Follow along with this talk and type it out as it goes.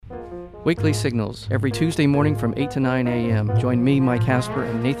Weekly Signals, every Tuesday morning from 8 to 9 a.m. Join me, Mike Casper,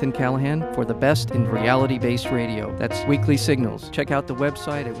 and Nathan Callahan for the best in reality-based radio. That's Weekly Signals. Check out the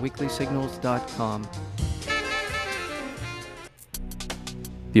website at weeklysignals.com.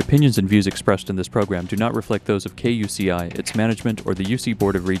 The opinions and views expressed in this program do not reflect those of KUCI, its management, or the UC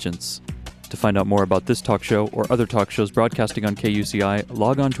Board of Regents. To find out more about this talk show or other talk shows broadcasting on KUCI,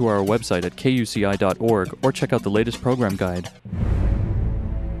 log on to our website at kuci.org or check out the latest program guide.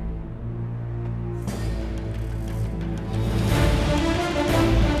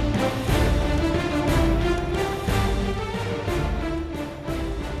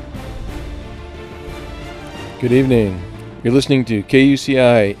 Good evening. You're listening to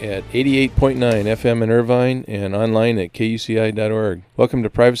KUCI at 88.9 FM in Irvine and online at kuci.org. Welcome to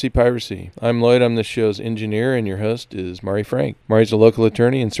Privacy Piracy. I'm Lloyd. I'm the show's engineer, and your host is Mari Frank. Mari's a local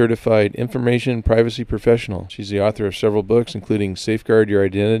attorney and certified information privacy professional. She's the author of several books, including Safeguard Your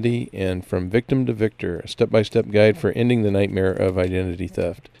Identity and From Victim to Victor, a step-by-step guide for ending the nightmare of identity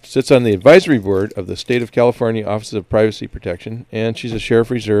theft. She sits on the advisory board of the State of California Office of Privacy Protection, and she's a sheriff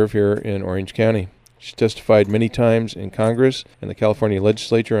reserve here in Orange County. She's testified many times in Congress and the California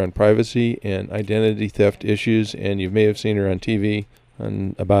legislature on privacy and identity theft issues, and you may have seen her on TV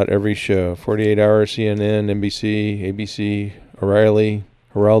on about every show. 48 Hour, CNN, NBC, ABC, O'Reilly,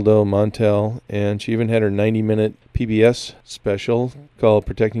 Geraldo, Montel, and she even had her 90-minute PBS special called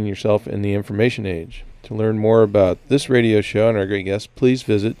Protecting Yourself in the Information Age. To learn more about this radio show and our great guests, please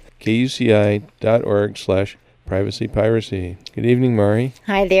visit kuci.org/Privacy Piracy. Good evening, Mari.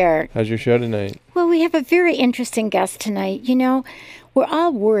 Hi there. How's your show tonight? Well, we have a very interesting guest tonight. You know, we're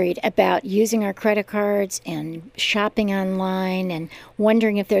all worried about using our credit cards and shopping online and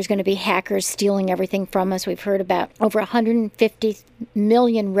wondering if there's going to be hackers stealing everything from us. We've heard about over 150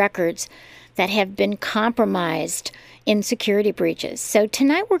 million records that have been compromised in security breaches. So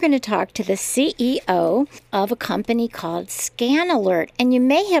tonight we're going to talk to the CEO of a company called ScanAlert. And you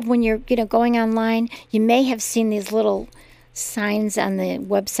may have, when you're going online, you may have seen these little signs on the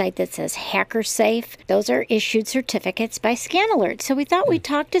website that says Hacker Safe. Those are issued certificates by ScanAlert. So we thought we'd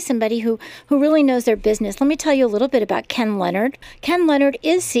talk to somebody who really knows their business. Let me tell you a little bit about Ken Leonard. Ken Leonard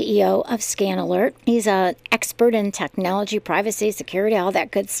is CEO of ScanAlert. He's an expert in technology, privacy, security, all that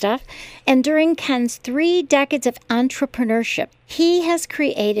good stuff. And during Ken's 3 decades of entrepreneurship, he has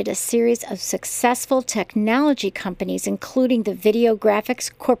created a series of successful technology companies, including the Video Graphics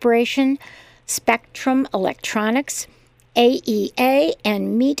Corporation, Spectrum Electronics, AEA,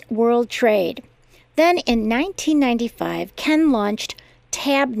 and Meet World Trade. Then in 1995, Ken launched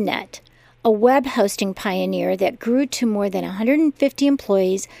Tabnet, a web hosting pioneer that grew to more than 150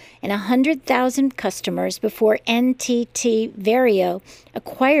 employees and 100,000 customers before NTT Vario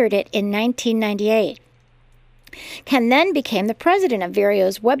acquired it in 1998. Ken then became the president of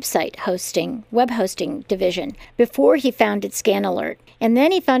Vario's web hosting division before he founded ScanAlert. And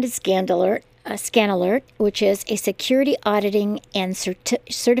then he founded ScanAlert, which is a security auditing and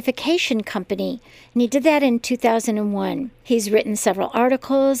certification company. And he did that in 2001. He's written several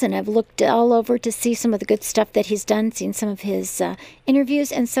articles, and I've looked all over to see some of the good stuff that he's done, seen some of his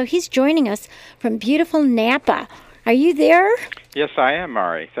interviews. And so he's joining us from beautiful Napa. Are you there? Yes, I am,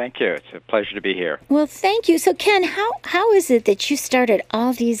 Mari. Thank you. It's a pleasure to be here. Well, thank you. So, Ken, how is it that you started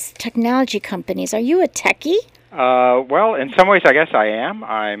all these technology companies? Are you a techie? Well, in some ways, I guess I am.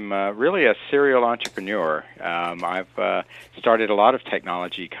 I'm really a serial entrepreneur. I've started a lot of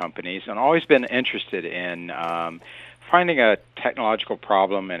technology companies and always been interested in finding a technological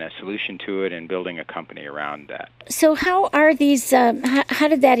problem and a solution to it and building a company around that. So how are these, how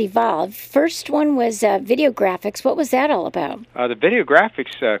did that evolve? First one was Video Graphics. What was that all about? The Video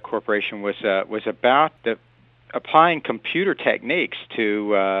Graphics Corporation was about applying computer techniques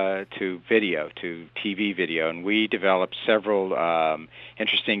to video, to TV video, and we developed several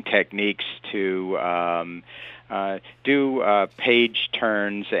interesting techniques to do page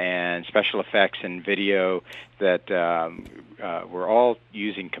turns and special effects in video that were all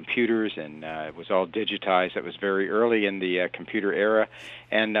using computers, and it was all digitized. It was very early in the computer era,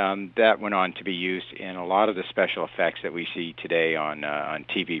 and that went on to be used in a lot of the special effects that we see today on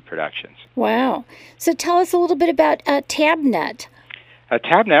TV productions. Wow. So tell us a little bit about Tabnet.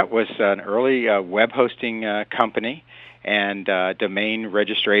 Tabnet was an early web hosting company and domain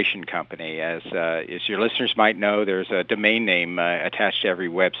registration company. As your listeners might know, there's a domain name attached to every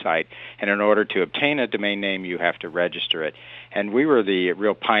website, and in order to obtain a domain name, you have to register it. And we were the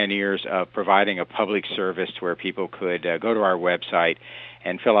real pioneers of providing a public service where people could go to our website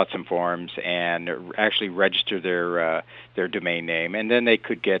and fill out some forms and actually register their domain name, and then they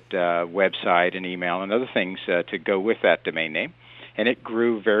could get website and email and other things to go with that domain name. and it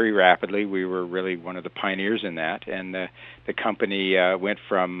grew very rapidly. We were really one of the pioneers in that, and the company went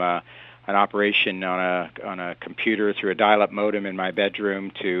from an operation on a computer through a dial-up modem in my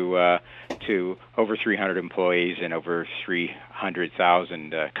bedroom to over 300 employees and over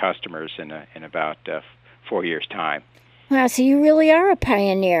 300,000 customers in about 4 years' time. Wow, so you really are a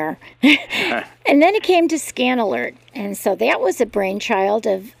pioneer. And then it came to ScanAlert. And so that was a brainchild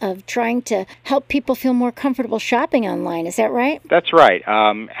of trying to help people feel more comfortable shopping online. Is that right? That's right.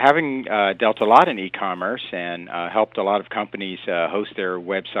 Having dealt a lot in e-commerce and helped a lot of companies host their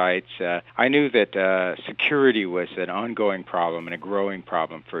websites, I knew that security was an ongoing problem and a growing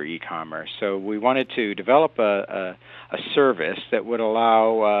problem for e-commerce. So we wanted to develop a service that would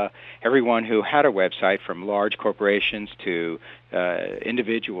allow everyone who had a website, from large corporations to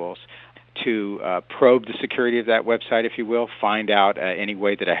individuals, to probe the security of that website, if you will, find out any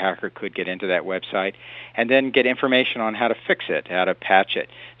way that a hacker could get into that website, and then get information on how to fix it, how to patch it,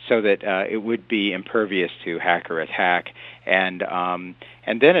 so that it would be impervious to hacker attack. And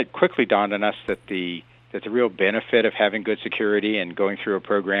then it quickly dawned on us that the real benefit of having good security and going through a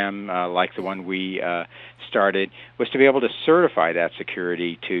program like the one we started was to be able to certify that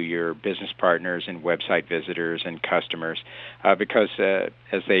security to your business partners and website visitors and customers, because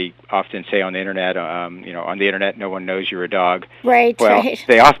as they often say on the internet, on the internet no one knows you're a dog. Right. Well, right.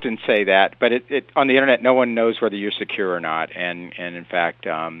 They often say that, but on the internet no one knows whether you're secure or not, and in fact.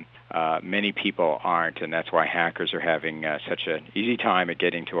 Many people aren't, and that's why hackers are having such an easy time at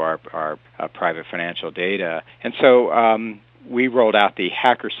getting to our private financial data. And so we rolled out the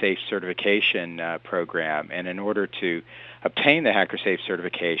HackerSafe certification program, and in order to obtain the HackerSafe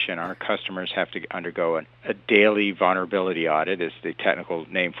certification, our customers have to undergo a daily vulnerability audit, is the technical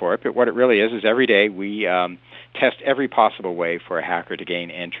name for it. But what it really is every day we test every possible way for a hacker to gain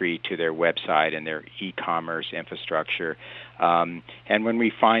entry to their website and their e-commerce infrastructure. And when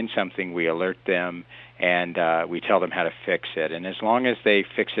we find something, we alert them, and we tell them how to fix it. And as long as they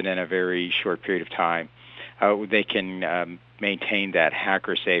fix it in a very short period of time, they can maintain that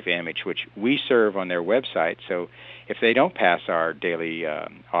hacker-safe image, which we serve on their website. So if they don't pass our daily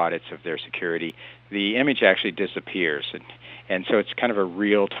audits of their security, the image actually disappears. And so it's kind of a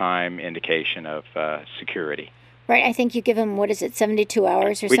real-time indication of security. Right. I think you give them, 72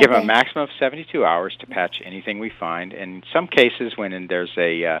 hours or something? We give them a maximum of 72 hours to patch anything we find. In some cases, when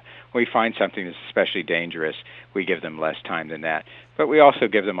we find something that's especially dangerous, we give them less time than that. But we also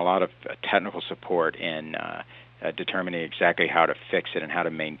give them a lot of technical support in determining exactly how to fix it and how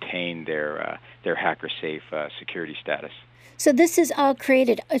to maintain their hacker-safe security status. So this is all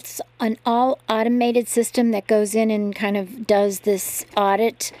created. It's an all automated system that goes in and kind of does this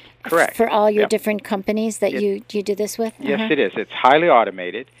audit. Correct. For all your different companies that you do this with? Yes, it is. It's highly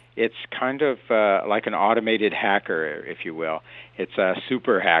automated. It's kind of like an automated hacker, if you will. It's a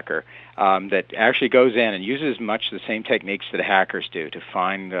super hacker that actually goes in and uses much the same techniques that hackers do to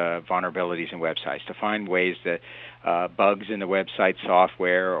find vulnerabilities in websites, to find ways that bugs in the website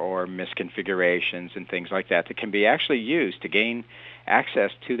software or misconfigurations and things like that can be actually used to gain access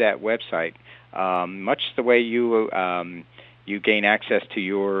to that website, much the way you gain access to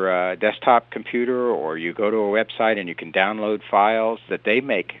your desktop computer, or you go to a website and you can download files that they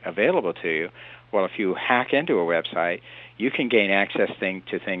make available to you. Well, if you hack into a website, you can gain access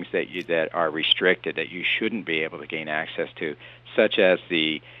to things that are restricted, that you shouldn't be able to gain access to, such as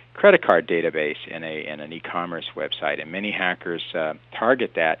the credit card database in an e-commerce website. And many hackers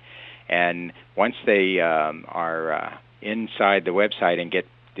target that. And once they are inside the website and get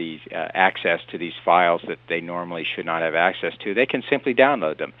these access to these files that they normally should not have access to, they can simply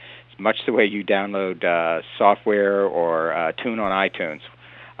download them. It's much the way you download software or tune on iTunes.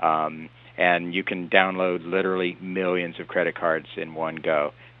 And you can download literally millions of credit cards in one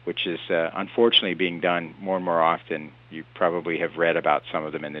go, which is unfortunately being done more and more often. You probably have read about some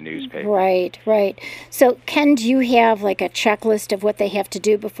of them in the newspaper. Right, right. So, Ken, do you have like a checklist of what they have to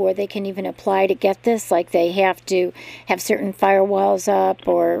do before they can even apply to get this? Like they have to have certain firewalls up,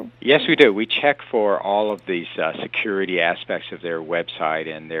 or? Yes, we do. We check for all of these security aspects of their website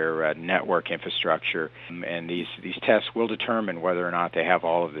and their network infrastructure. And these tests will determine whether or not they have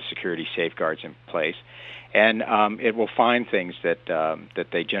all of the security safeguards in place. And it will find things that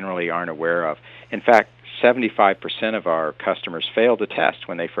they generally aren't aware of. In fact, 75% of our customers fail the test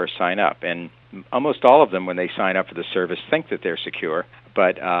when they first sign up, and almost all of them, when they sign up for the service, think that they're secure,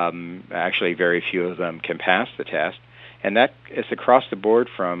 but actually very few of them can pass the test. And that is across the board,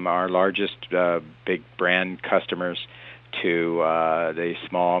 from our largest big brand customers to the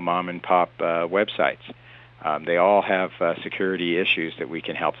small mom-and-pop websites. They all have security issues that we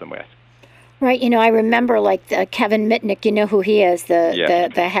can help them with. Right. I remember like Kevin Mitnick. You know who he is,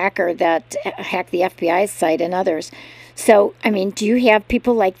 Yes. the hacker that hacked the FBI's site and others. So, do you have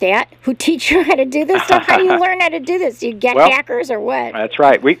people like that who teach you how to do this stuff? How do you learn how to do this? Do you get hackers or what? That's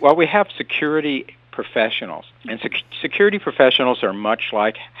right. We have security professionals, and security professionals are much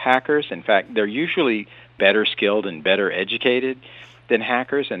like hackers. In fact, they're usually better skilled and better educated than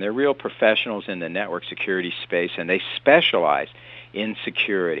hackers, and they're real professionals in the network security space, and they specialize in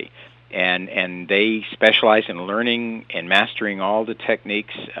security. And they specialize in learning and mastering all the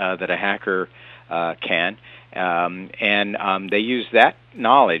techniques that a hacker can. They use that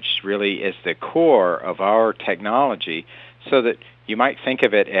knowledge really as the core of our technology, so that you might think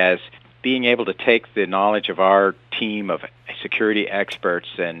of it as being able to take the knowledge of our team of security experts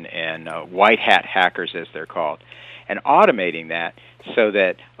and white hat hackers, as they're called, and automating that so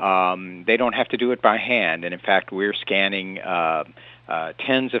that they don't have to do it by hand. And in fact, we're scanning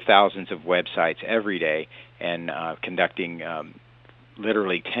tens of thousands of websites every day and conducting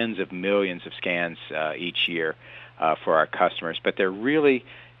literally tens of millions of scans each year for our customers. But they're really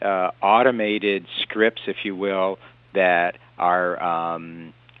automated scripts, if you will, that are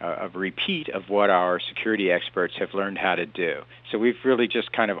a repeat of what our security experts have learned how to do. So we've really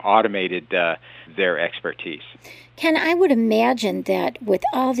just kind of automated their expertise. Ken, I would imagine that with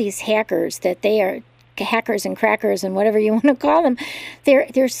all these hackers, that they are hackers and crackers and whatever you want to call them,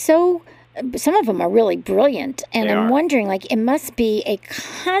 they're so, some of them are really brilliant, and I'm wondering, like, it must be a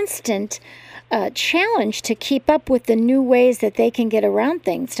constant challenge to keep up with the new ways that they can get around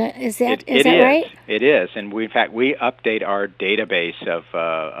things. Is that right? It is, and in fact we update our database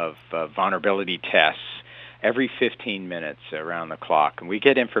of vulnerability tests every 15 minutes around the clock, and we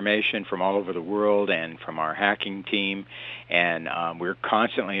get information from all over the world and from our hacking team, and we're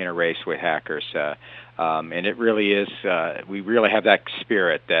constantly in a race with hackers. And it really is. We really have that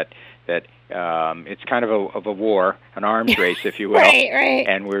spirit that it's kind of a war, an arms race, if you will. Right.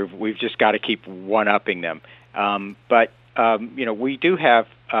 And we've just got to keep one-upping them. But we do have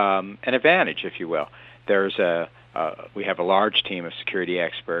an advantage, if you will. We have a large team of security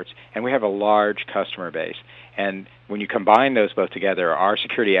experts, and we have a large customer base. And when you combine those both together, our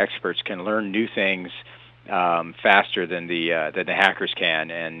security experts can learn new things faster than the hackers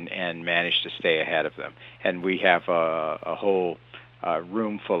can, and manage to stay ahead of them. And we have a whole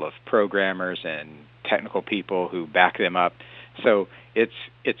room full of programmers and technical people who back them up. So it's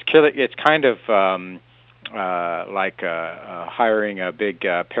kind of like hiring a big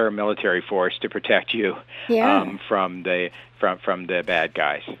paramilitary force to protect you from the bad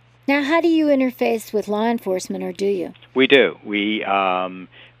guys. Now, how do you interface with law enforcement, or do you? We do. We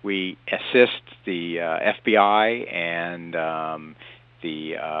assist the FBI and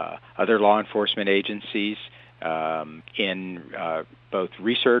the other law enforcement agencies in both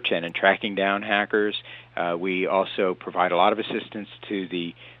research and in tracking down hackers. We also provide a lot of assistance to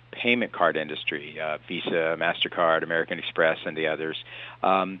the payment card industry, Visa, MasterCard, American Express, and the others,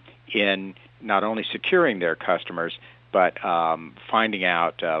 in not only securing their customers, but finding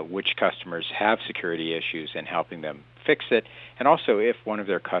out which customers have security issues and helping them fix it. And also, if one of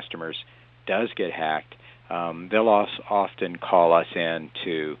their customers does get hacked, they'll often call us in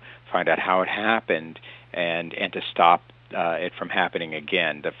to find out how it happened and to stop it from happening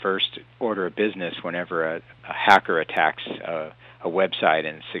again. The first order of business whenever a hacker attacks a website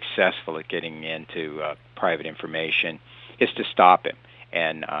and is successful at getting into private information is to stop him.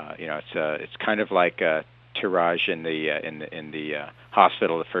 And it's kind of like triage in the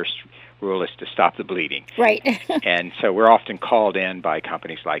hospital. The first rule is to stop the bleeding. Right. And so we're often called in by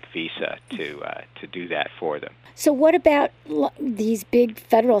companies like Visa to do that for them. So what about these big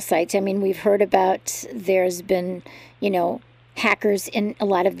federal sites? I mean, we've heard about there's been, hackers in a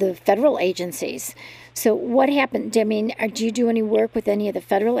lot of the federal agencies. So what happened? I mean, do you do any work with any of the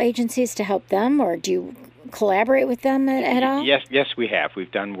federal agencies to help them, or do you collaborate with them at all? Yes, we have.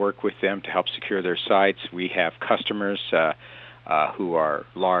 We've done work with them to help secure their sites. We have customers who are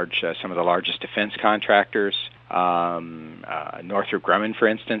large, some of the largest defense contractors. Northrop Grumman, for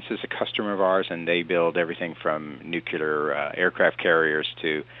instance, is a customer of ours, and they build everything from nuclear aircraft carriers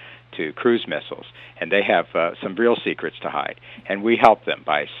to cruise missiles. And they have some real secrets to hide. And we help them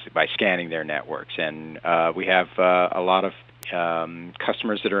by scanning their networks. And we have a lot of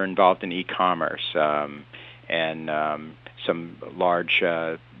customers that are involved in e-commerce and some large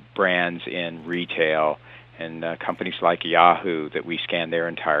brands in retail, and companies like Yahoo that we scan their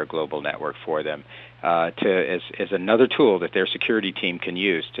entire global network for them as another tool that their security team can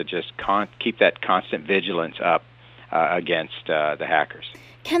use to just keep that constant vigilance up against the hackers.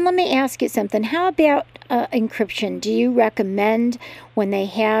 Ken, let me ask you something. How about encryption? Do you recommend when they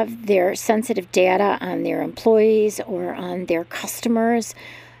have their sensitive data on their employees or on their customers,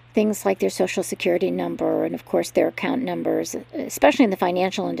 things like their social security number and, of course, their account numbers, especially in the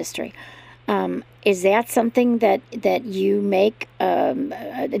financial industry, is that something that you make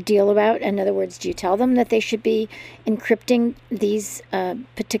a deal about? In other words, do you tell them that they should be encrypting these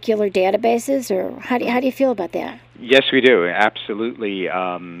particular databases, or how do you feel about that? Yes, we do. Absolutely.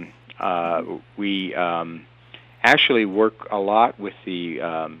 We actually work a lot with the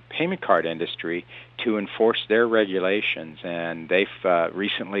payment card industry to enforce their regulations, and they've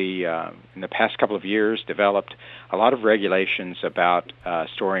recently, in the past couple of years, developed a lot of regulations about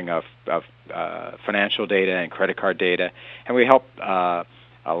storing of financial data and credit card data, and we help a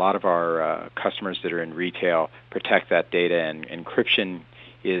lot of our customers that are in retail protect that data, and encryption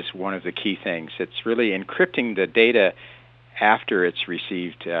is one of the key things. It's really encrypting the data after it's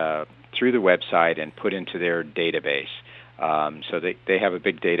received through the website and put into their database. So they have a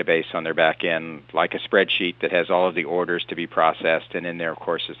big database on their back end, like a spreadsheet that has all of the orders to be processed, and in there, of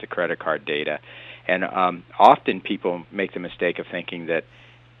course, is the credit card data. And often people make the mistake of thinking that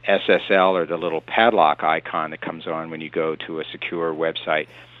SSL, or the little padlock icon that comes on when you go to a secure website,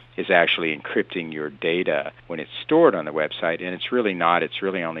 is actually encrypting your data when it's stored on the website, and it's really not. It's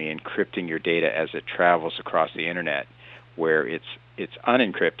really only encrypting your data as it travels across the internet, where it's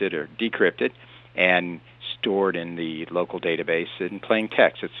unencrypted or decrypted and stored in the local database in plain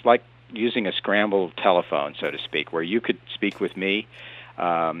text. It's like using a scrambled telephone, so to speak, where you could speak with me,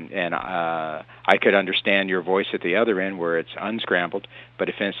 and I could understand your voice at the other end where it's unscrambled, but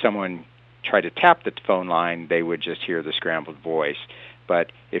if someone tried to tap the phone line, they would just hear the scrambled voice.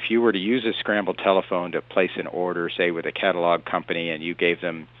 But if you were to use a scrambled telephone to place an order, say with a catalog company, and you gave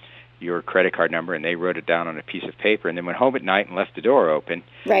them your credit card number and they wrote it down on a piece of paper and then went home at night and left the door open,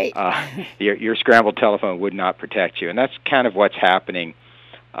 right. Your scrambled telephone would not protect you. And that's kind of what's happening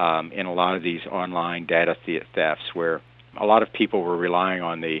in a lot of these online data thefts, where a lot of people were relying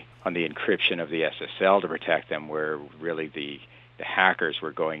on the encryption of the SSL to protect them, where really the hackers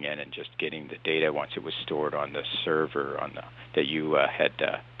were going in and just getting the data once it was stored on the server that you had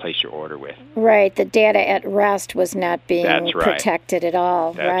placed your order with. Right. The data at rest was not being protected at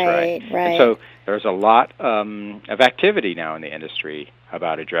all. That's right. And so there's a lot of activity now in the industry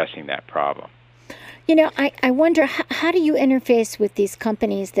about addressing that problem. You know, I wonder, how do you interface with these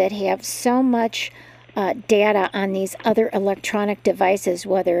companies that have so much data on these other electronic devices,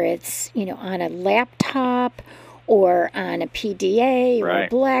 whether it's, on a laptop or on a PDA or a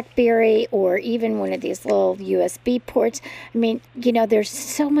BlackBerry or even one of these little USB ports? I mean, there's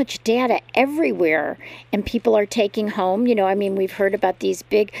so much data everywhere, and people are taking home. We've heard about these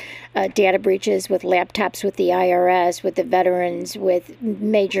big data breaches with laptops, with the IRS, with the veterans, with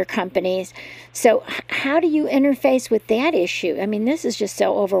major companies. So how do you interface with that issue? I mean, this is just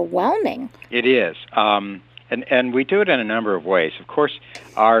so overwhelming. It is. And we do it in a number of ways. Of course,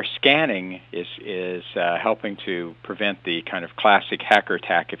 our scanning is helping to prevent the kind of classic hacker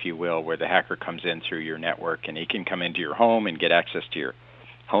attack, if you will, where the hacker comes in through your network and he can come into your home and get access to your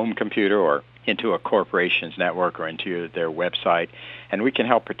home computer or into a corporation's network or into their website, and we can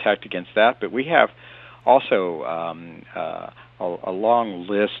help protect against that. But we have also a long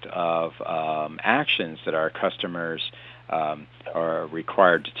list of actions that our customers are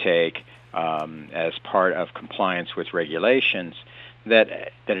required to take as part of compliance with regulations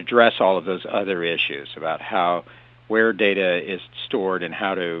that address all of those other issues about where data is stored and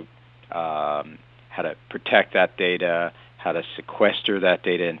how to protect that data, how to sequester that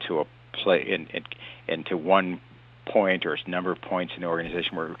data into one point or a number of points in the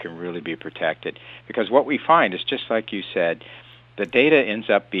organization where it can really be protected. Because what we find is, just like you said, the data ends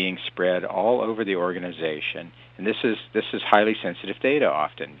up being spread all over the organization, and this is highly sensitive data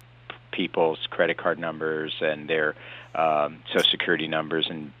often. People's credit card numbers and their Social Security numbers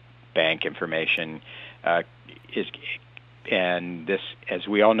and bank information and this, as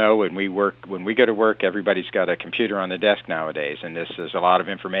we all know, when we go to work, everybody's got a computer on the desk nowadays, and there's a lot of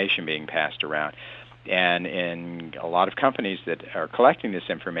information being passed around. And in a lot of companies that are collecting this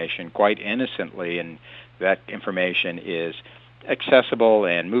information quite innocently, and that information is accessible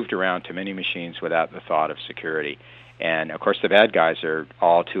and moved around to many machines without the thought of security. And, of course, the bad guys are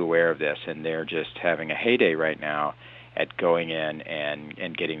all too aware of this, and they're just having a heyday right now at going in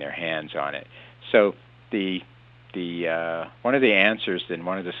and getting their hands on it. So the one of the answers and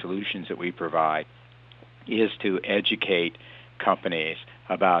one of the solutions that we provide is to educate companies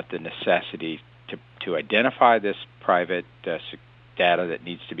about the necessity to identify this private data that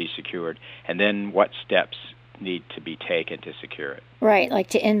needs to be secured, and then what steps need to be taken to secure it. Right, like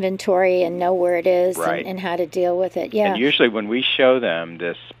to inventory and know where it is Right. and how to deal with it. Yeah. And usually when we show them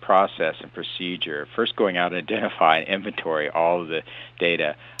this process and procedure, first going out and identify and inventory all of the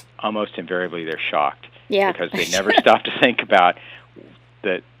data, almost invariably they're shocked. Yeah. Because they never stop to think about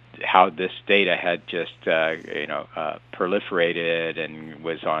how this data had just proliferated and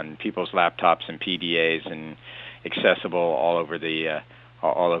was on people's laptops and PDAs and accessible all over the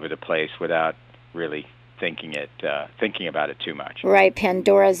place without really thinking about it too much. Right,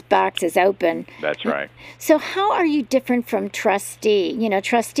 Pandora's box is open. That's right. So how are you different from Trustee?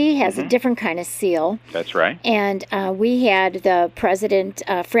 Trustee has a different kind of seal. That's right. And we had the president,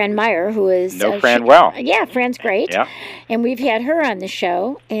 Fran Meyer, who is... Fran well. Yeah, Fran's great. Yeah. And we've had her on the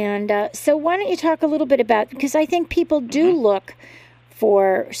show. And so why don't you talk a little bit about... Because I think people do look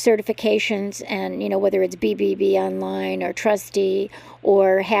for certifications and, whether it's BBB Online or Trustee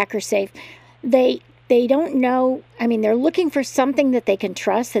or HackerSafe, they don't know. I mean, they're looking for something that they can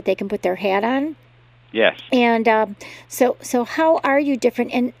trust, that they can put their hat on. Yes. And so how are you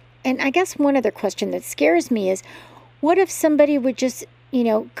different? And I guess one other question that scares me is, what if somebody would just,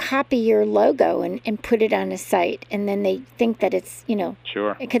 copy your logo and put it on a site, and then they think that it's,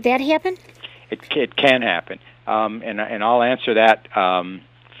 Sure. Could that happen? It can happen. And I'll answer that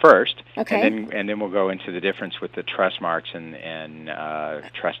first, okay. and then we'll go into the difference with the trust marks and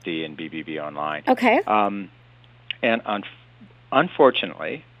Trustee and BBB Online. Okay. And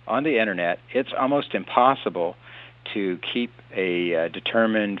unfortunately, on the internet, it's almost impossible to keep a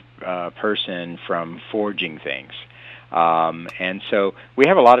determined person from forging things. And so we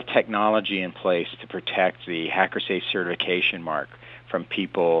have a lot of technology in place to protect the HackerSafe certification mark from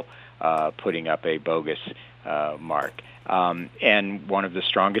people putting up a bogus mark. And one of the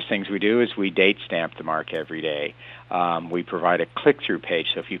strongest things we do is we date stamp the mark every day. We provide a click-through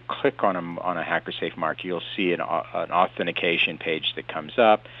page. So if you click on a HackerSafe mark, you'll see an authentication page that comes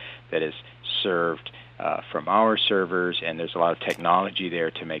up that is served from our servers, and there's a lot of technology there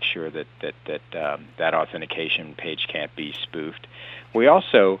to make sure that authentication page can't be spoofed. We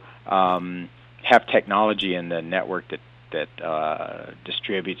also have technology in the network that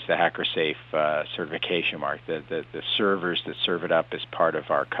distributes the HackerSafe certification mark, the servers that serve it up as part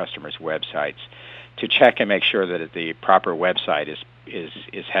of our customers' websites, to check and make sure that the proper website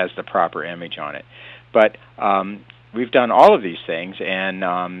has the proper image on it. But we've done all of these things, and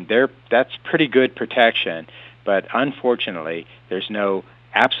that's pretty good protection. But unfortunately, there's no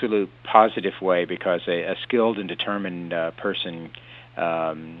absolute positive way, because a skilled and determined person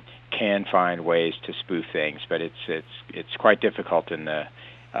can find ways to spoof things, but it's quite difficult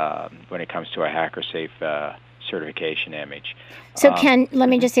when it comes to a HackerSafe certification image. So let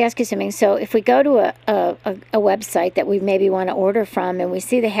me just ask you something. So if we go to a website that we maybe want to order from, and we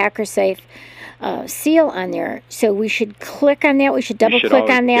see the HackerSafe seal on there, so we should click on that. We should double click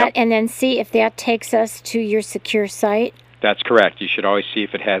on that, yep. And then see if that takes us to your secure site. That's correct. You should always see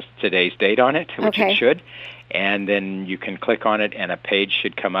if it has today's date on it, which okay. It should. And then you can click on it, and a page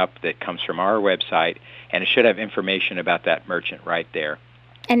should come up that comes from our website, and it should have information about that merchant right there.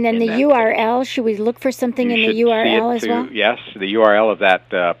 And then the URL, should we look for something in the URL as well? Yes, the URL of that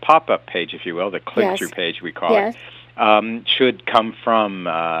pop-up page, if you will, the click-through page we call it, should come from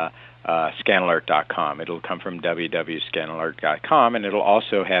scanalert.com. It'll come from www.scanalert.com, and it'll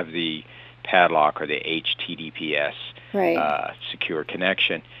also have the padlock or the HTTPS secure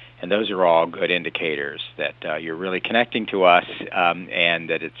connection. And those are all good indicators that you're really connecting to us and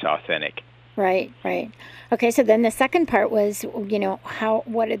that it's authentic. Right. Okay, so then the second part was,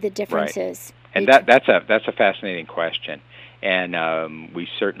 what are the differences? Right. And that's a fascinating question. And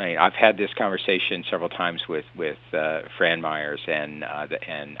I've had this conversation several times with Fran Myers and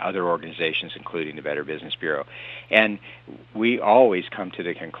other organizations, including the Better Business Bureau. And we always come to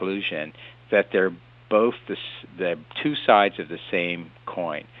the conclusion that they're both the two sides of the same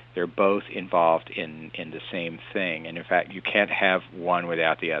coin. They're both involved in the same thing. And in fact, you can't have one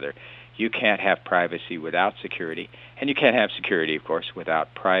without the other. You can't have privacy without security, and you can't have security, of course,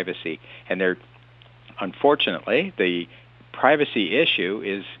 without privacy. And unfortunately, the privacy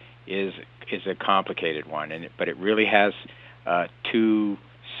issue is a complicated one, but it really has two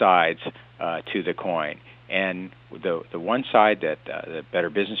sides to the coin. And the one side that the Better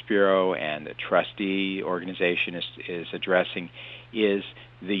Business Bureau and the Trustee organization is addressing is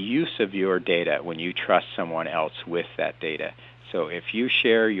the use of your data when you trust someone else with that data. So if you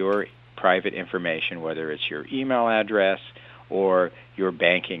share your private information, whether it's your email address or your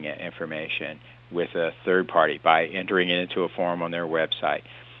banking information, with a third party by entering it into a form on their website,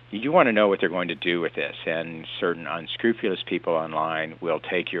 you do want to know what they're going to do with this, and certain unscrupulous people online will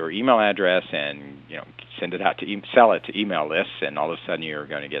take your email address and send it out to sell it to email lists, and all of a sudden you're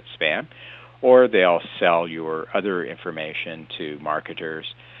going to get spam, or they'll sell your other information to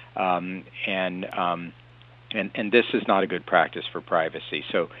marketers, and this is not a good practice for privacy.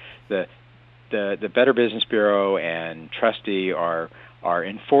 So the Better Business Bureau and Trustee are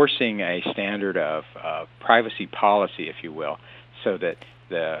enforcing a standard of privacy policy, if you will, so that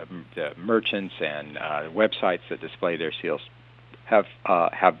the merchants and websites that display their seals have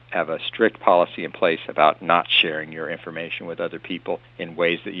a strict policy in place about not sharing your information with other people in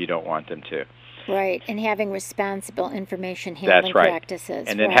ways that you don't want them to. Right, and having responsible information handling practices.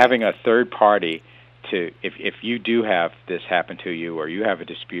 And then having a third party to, if you do have this happen to you, or you have a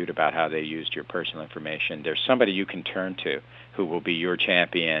dispute about how they used your personal information, there's somebody you can turn to who will be your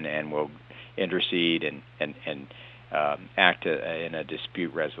champion and will intercede and act in a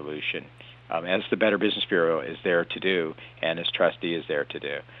dispute resolution, as the Better Business Bureau is there to do, and as Trustee is there to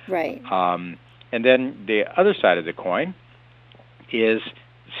do. Right. And then the other side of the coin is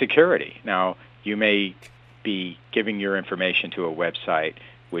security. Now, you may be giving your information to a website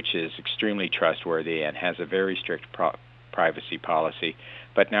which is extremely trustworthy and has a very strict privacy policy,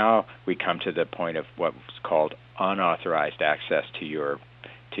 but now we come to the point of what's called unauthorized access to your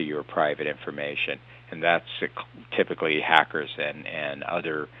private information. And that's typically hackers and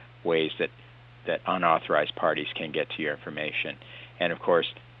other ways that unauthorized parties can get to your information. And, of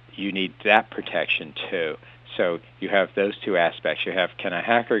course, you need that protection, too. So you have those two aspects. You have, can a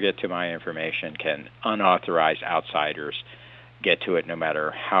hacker get to my information? Can unauthorized outsiders get to it, no matter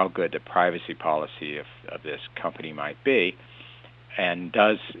how good the privacy policy of this company might be? And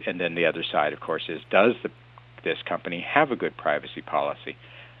then the other side, of course, is does this company have a good privacy policy?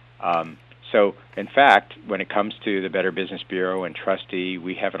 So, in fact, when it comes to the Better Business Bureau and Trustee,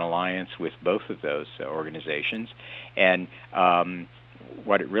 we have an alliance with both of those organizations. And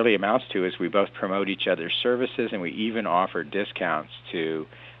what it really amounts to is we both promote each other's services, and we even offer discounts to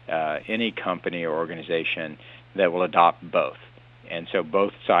any company or organization that will adopt both. And so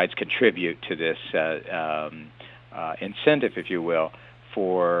both sides contribute to this incentive, if you will,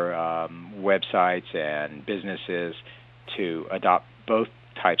 for websites and businesses to adopt both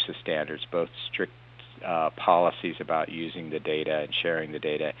types of standards, both strict policies about using the data and sharing the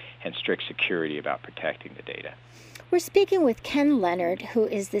data, and strict security about protecting the data. We're speaking with Ken Leonard, who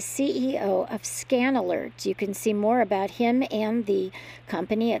is the CEO of ScanAlert. You can see more about him and the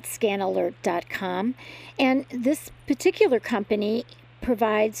company at scanalert.com. And this particular company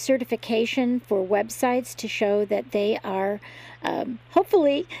provides certification for websites to show that they are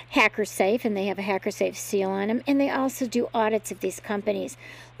hopefully hacker safe, and they have a hacker safe seal on them. And they also do audits of these companies.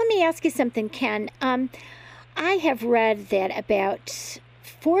 Let me ask you something, Ken. I have read that about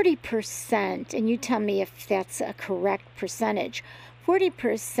 40%, and you tell me if that's a correct percentage,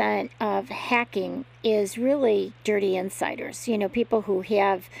 40% of hacking is really dirty insiders, people who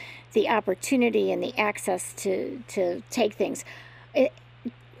have the opportunity and the access to take things.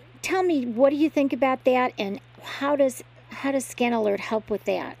 Tell me, what do you think about that, and how does ScanAlert help with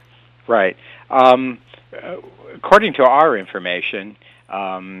that? Right. According to our information,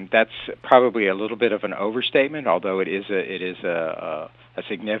 that's probably a little bit of an overstatement, although it is a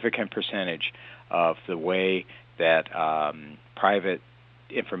significant percentage of the way that private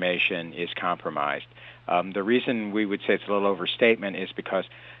information is compromised. The reason we would say it's a little overstatement is because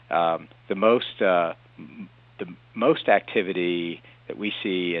the most activity that we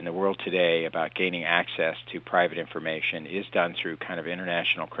see in the world today about gaining access to private information is done through kind of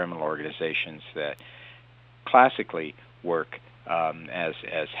international criminal organizations that classically work as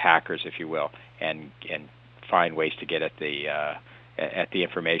hackers, if you will, and find ways to get at the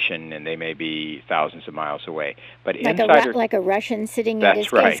information, and they may be thousands of miles away. But like a Russian sitting in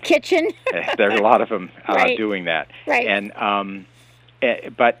his kitchen. There's a lot of them doing that. Right. And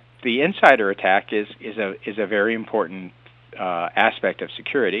but the insider attack is a very important aspect of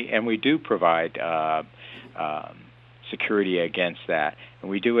security, and we do provide security against that, and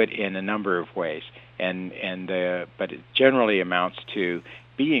we do it in a number of ways. But it generally amounts to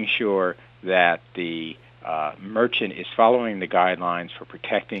being sure that the merchant is following the guidelines for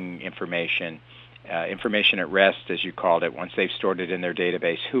protecting information at rest, as you called it, once they've stored it in their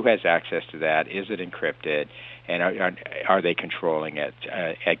database. Who has access to that? Is it encrypted? And are they controlling it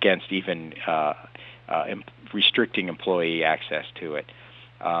against even restricting employee access to it?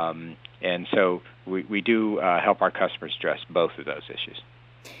 And so we do help our customers address both of those issues.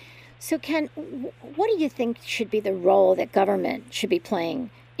 So, Ken, what do you think should be the role that government should be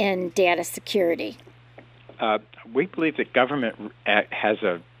playing in data security? We believe that government has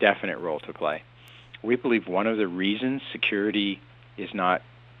a definite role to play. We believe one of the reasons security is not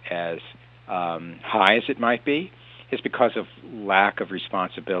as high as it might be is because of lack of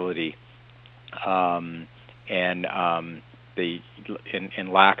responsibility and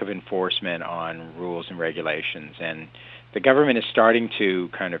lack of enforcement on rules and regulations. And the government is starting to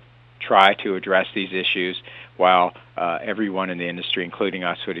kind of try to address these issues, while everyone in the industry, including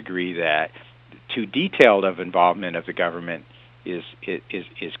us, would agree that too detailed of involvement of the government is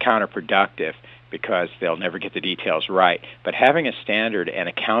counterproductive because they'll never get the details right. But having a standard and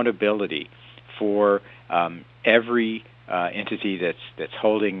accountability for every entity that's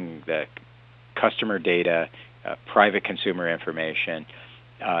holding the customer data, private consumer information,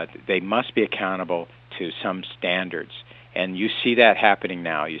 they must be accountable to some standards. And you see that happening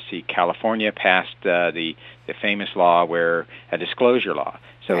now. You see California passed the famous law, where a disclosure law.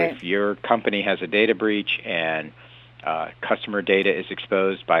 So right. If your company has a data breach and customer data is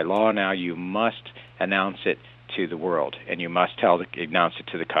exposed by law now, you must announce it to the world, and you must announce it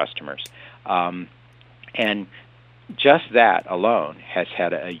to the customers. And just that alone has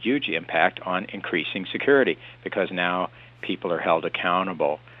had a huge impact on increasing security, because now people are held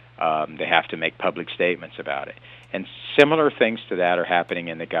accountable. They have to make public statements about it. And similar things to that are happening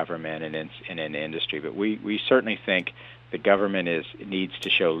in the government and in the industry. But we certainly think the government needs to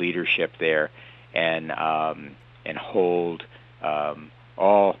show leadership there and hold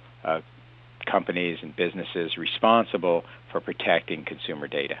all companies and businesses responsible for protecting consumer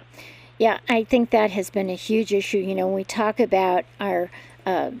data. Yeah, I think that has been a huge issue. You know, when we talk about our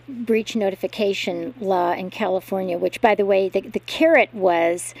breach notification law in California, which, by the way, the carrot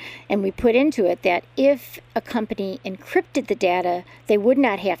was, and we put into it, that if a company encrypted the data, they would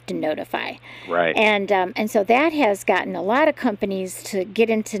not have to notify. Right. And so that has gotten a lot of companies to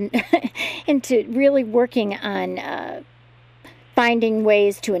get into into really working on finding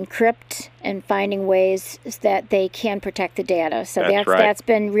ways to encrypt and finding ways that they can protect the data. So that's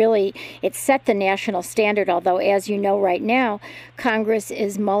been really, it's set the national standard, although, as you know right now, Congress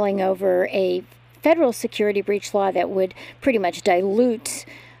is mulling over a federal security breach law that would pretty much dilute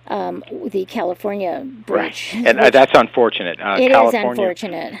the California breach. Right. And that's unfortunate. It California is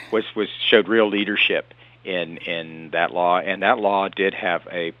unfortunate. Showed real leadership in that law, and that law did have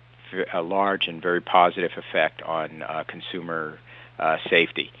a large and very positive effect on consumer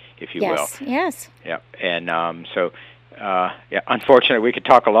safety, if you will. Yes. Yeah. And unfortunately, we could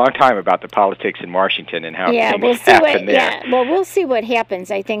talk a long time about the politics in Washington and how things happen there. Yeah, well, we'll see what happens.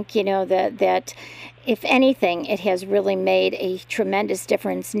 I think, you know, that if anything, it has really made a tremendous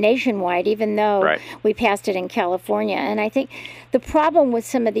difference nationwide, even though we passed it in California. And I think the problem with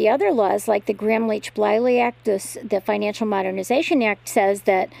some of the other laws, like the Gramm-Leach-Bliley Act, the Financial Modernization Act, says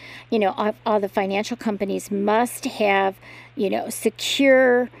that, you know, all the financial companies must have, you know,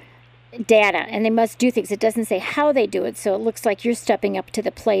 secure data, and they must do things. It doesn't say how they do it, so it looks like you're stepping up to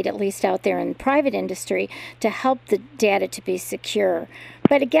the plate, at least out there in the private industry, to help the data to be secure.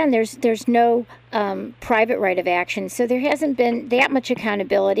 But again, there's no private right of action, so there hasn't been that much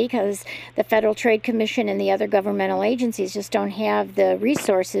accountability because the Federal Trade Commission and the other governmental agencies just don't have the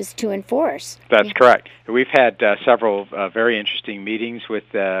resources to enforce. That's correct. We've had several very interesting meetings with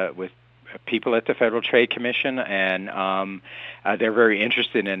people at the Federal Trade Commission, and they're very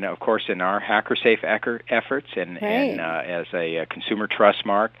interested in, of course, in our HackerSafe efforts and as a consumer trust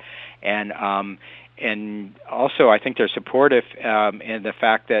mark, and also I think they're supportive in the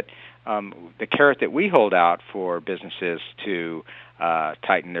fact that the carrot that we hold out for businesses to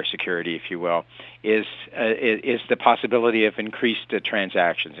tighten their security, if you will, is the possibility of increased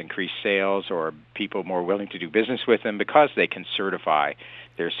transactions, increased sales, or people more willing to do business with them because they can certify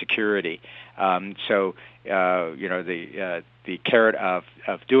their security. So the carrot of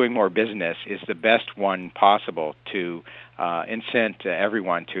doing more business is the best one possible to incent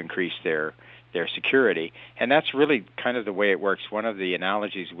everyone to increase their security. And that's really kind of the way it works. One of the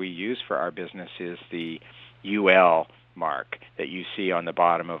analogies we use for our business is the UL mark that you see on the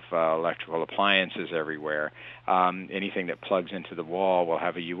bottom of electrical appliances everywhere. Anything that plugs into the wall will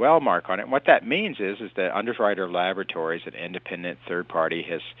have a UL mark on it. And what that means is that Underwriter Laboratories, an independent third party,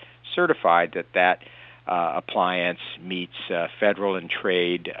 has certified that appliance meets federal and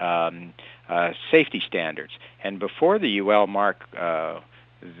trade safety standards. And before the UL mark,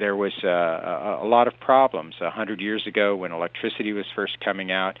 there was a lot of problems. 100 years ago, when electricity was first coming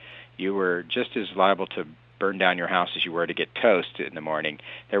out, you were just as liable to burn down your house as you were to get toast in the morning.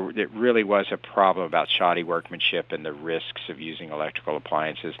 There really was a problem about shoddy workmanship and the risks of using electrical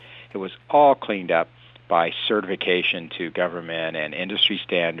appliances. It was all cleaned up by certification to government and industry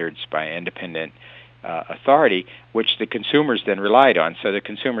standards by independent authority, which the consumers then relied on. So the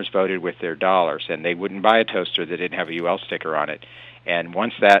consumers voted with their dollars, and they wouldn't buy a toaster that didn't have a UL sticker on it. And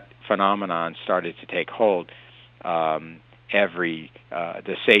once that phenomenon started to take hold, the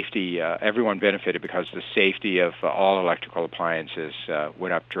safety, everyone benefited because the safety of all electrical appliances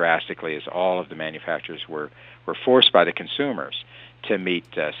went up drastically as all of the manufacturers were forced by the consumers to meet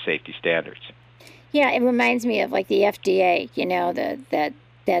safety standards. Yeah, it reminds me of like the FDA,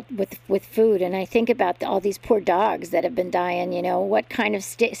 that with food, and I think about all these poor dogs that have been dying. What kind of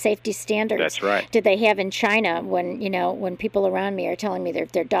safety standards That's right. did they have in China when people around me are telling me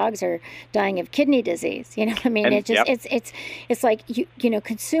their dogs are dying of kidney disease? I mean, And, it just yep. it's like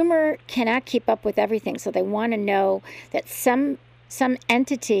consumer cannot keep up with everything, so they want to know that some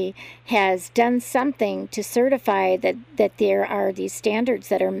entity has done something to certify that there are these standards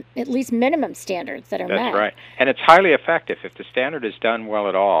that are at least minimum standards that are met. That's right. And it's highly effective. If the standard is done well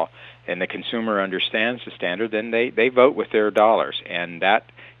at all and the consumer understands the standard, then they vote with their dollars. And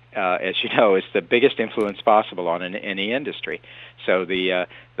that, as you know, is the biggest influence possible on any industry. So the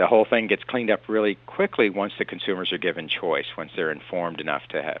whole thing gets cleaned up really quickly once the consumers are given choice, once they're informed enough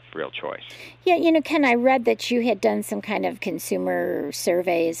to have real choice. Yeah, Ken, I read that you had done some kind of consumer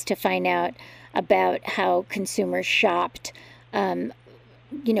surveys to find out about how consumers shopped,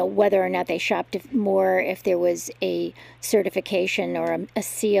 whether or not they shopped more if there was a certification or a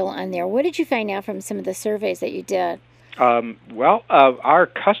seal on there. What did you find out from some of the surveys that you did? Our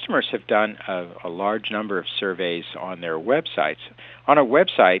customers have done a large number of surveys on their websites. On a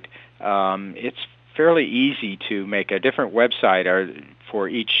website, it's fairly easy to make a different website for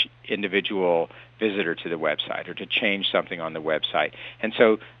each individual visitor to the website or to change something on the website. And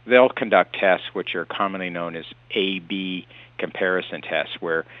so they'll conduct tests which are commonly known as A/B comparison tests,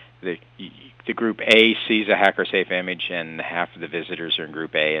 where the group A sees a hacker-safe image and half of the visitors are in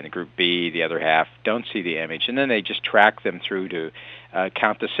group A, and the group B, the other half, don't see the image. And then they just track them through to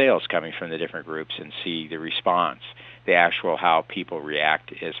count the sales coming from the different groups and see the response, the actual how people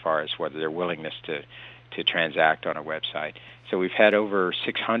react as far as whether their willingness to transact on a website. So we've had over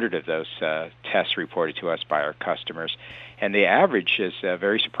 600 of those tests reported to us by our customers. And the average is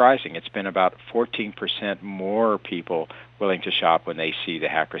very surprising. It's been about 14% more people willing to shop when they see the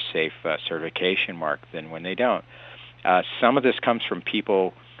hacker-safe certification mark than when they don't. Some of this comes from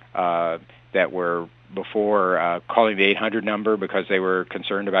people that were before calling the 800 number because they were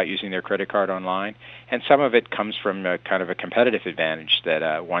concerned about using their credit card online. And some of it comes from kind of a competitive advantage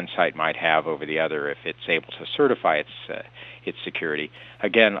that one site might have over the other if it's able to certify its security.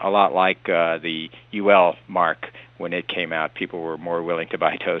 Again, a lot like the UL mark. When it came out, people were more willing to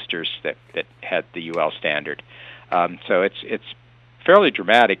buy toasters that had the UL standard. So it's fairly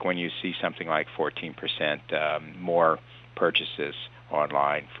dramatic when you see something like 14% more purchases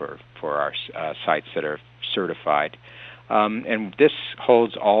online for our sites that are certified. And this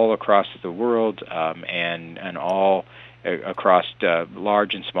holds all across the world and all across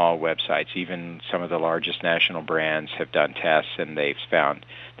large and small websites. Even some of the largest national brands have done tests, and they've found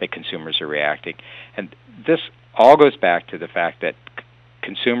that consumers are reacting. And this all goes back to the fact that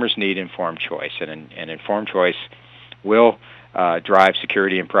consumers need informed choice, and informed choice will drive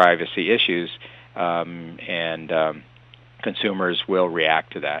security and privacy issues, and consumers will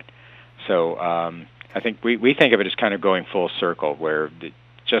react to that. So I think we think of it as kind of going full circle, where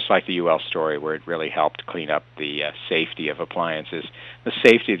just like the UL story, where it really helped clean up the safety of appliances, the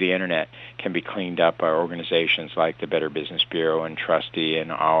safety of the Internet can be cleaned up by organizations like the Better Business Bureau and Trusty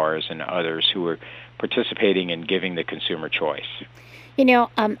and ours and others who are participating in giving the consumer choice.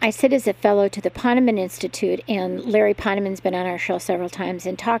 I sit as a fellow to the Ponemon Institute, and Larry Ponemon's been on our show several times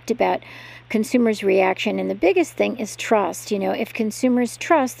and talked about consumers' reaction. And the biggest thing is trust. If consumers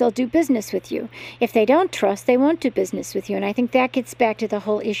trust, they'll do business with you. If they don't trust, they won't do business with you. And I think that gets back to the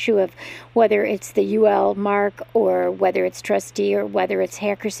whole issue of whether it's the UL mark or whether it's Trustee or whether it's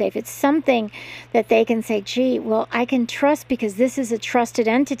HackerSafe. It's something that they can say, gee, well, I can trust because this is a trusted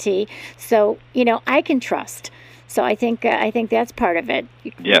entity. So, I can trust. So I think that's part of it.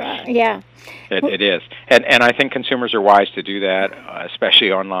 Yes. Yeah. It is. And I think consumers are wise to do that,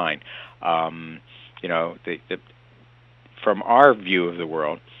 especially online. From our view of the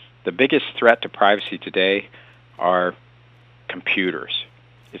world, the biggest threat to privacy today are computers.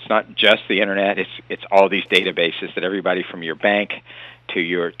 It's not just the Internet. It's all these databases that everybody from your bank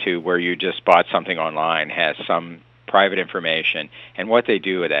to where you just bought something online has some private information, and what they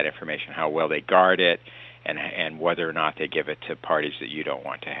do with that information, how well they guard it, and whether or not they give it to parties that you don't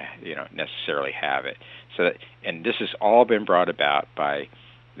want to necessarily have it. So and this has all been brought about by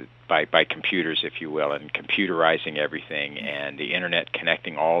by computers, if you will, and computerizing everything, and the internet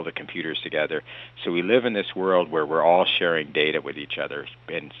connecting all the computers together. So we live in this world where we're all sharing data with each other,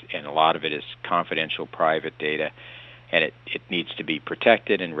 and a lot of it is confidential, private data, and it needs to be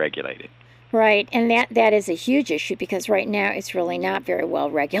protected and regulated. Right, and that is a huge issue because right now it's really not very well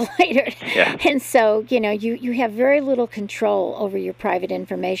regulated. Yeah. And so, you have very little control over your private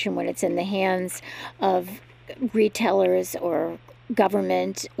information when it's in the hands of retailers or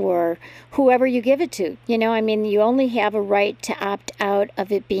government or whoever you give it to. You only have a right to opt out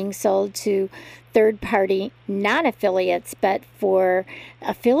of it being sold to third-party non-affiliates, but for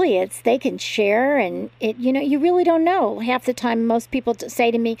affiliates, they can share, and you really don't know. Half the time, most people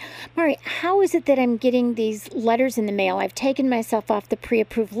say to me, Mari, how is it that I'm getting these letters in the mail? I've taken myself off the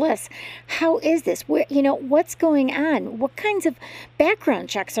pre-approved list. How is this? What's going on? What kinds of background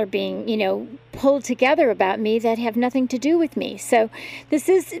checks are being, pulled together about me that have nothing to do with me? So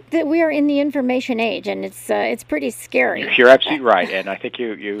we are in the information age, and it's pretty scary. You're absolutely right, and I think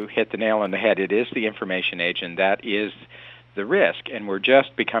you hit the nail on the head. It is the information age, and that is the risk, and we're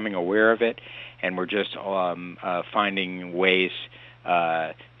just becoming aware of it, and we're just finding ways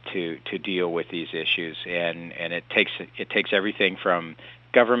to deal with these issues, and it takes everything from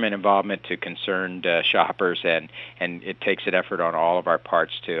government involvement to concerned shoppers, and it takes an effort on all of our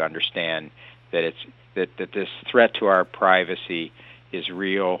parts to understand that that this threat to our privacy is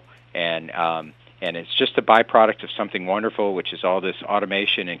real, and it's just a byproduct of something wonderful, which is all this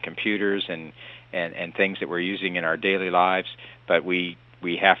automation and computers and things that we're using in our daily lives. But we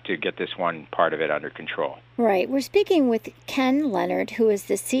have to get this one part of it under control. Right. We're speaking with Ken Leonard, who is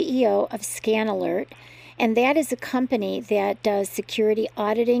the CEO of ScanAlert, and that is a company that does security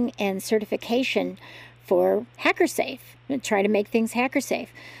auditing and certification for HackerSafe, and try to make things HackerSafe.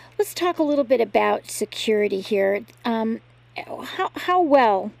 Let's talk a little bit about security here. How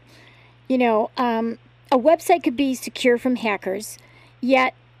well, a website could be secure from hackers,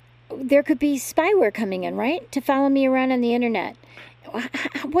 yet there could be spyware coming in, right, to follow me around on the internet.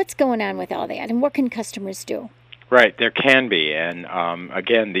 What's going on with all that, and what can customers do? Right, there can be, and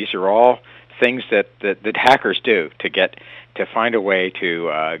again, these are all things that hackers do to find a way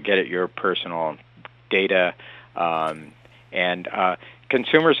to get at your personal data, and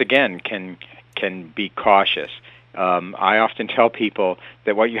consumers again can be cautious. I often tell people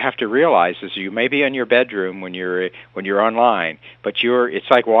that what you have to realize is you may be in your bedroom when you're online, but it's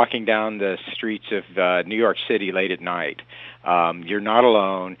like walking down the streets of New York City late at night. You're not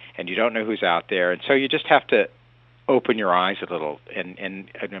alone, and you don't know who's out there, and so you just have to open your eyes a little, and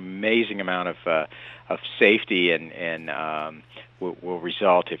an amazing amount of safety and will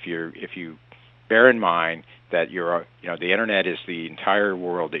result if you bear in mind that the internet is the entire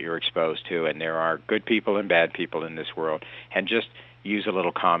world that you're exposed to, and there are good people and bad people in this world, and just use a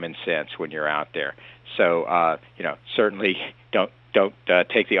little common sense when you're out there. So certainly don't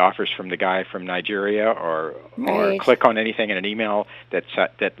take the offers from the guy from Nigeria or click on anything in an email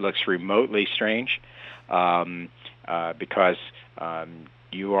that looks remotely strange, because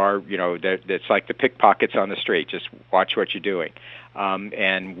you are that's like the pickpockets on the street. Just watch what you're doing,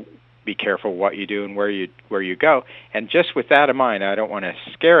 and be careful what you do and where you go. And just with that in mind, I don't want to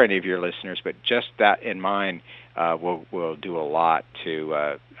scare any of your listeners, but just that in mind will do a lot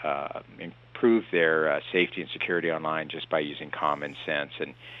to improve their safety and security online just by using common sense.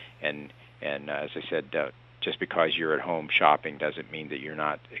 And as I said, just because you're at home shopping doesn't mean that you're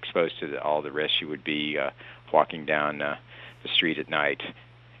not exposed to all the risks you would be walking down the street at night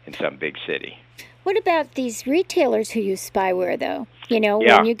in some big city. What about these retailers who use spyware, though?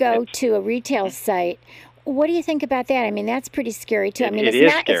 When you go to a retail site, what do you think about that? I mean, that's pretty scary, too.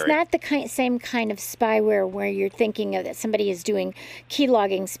 It's not the same kind of spyware where you're thinking of that somebody is doing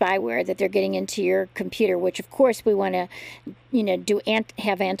keylogging spyware, that they're getting into your computer, which, of course, we want to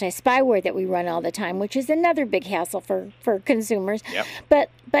have anti-spyware that we run all the time, which is another big hassle for consumers. Yep.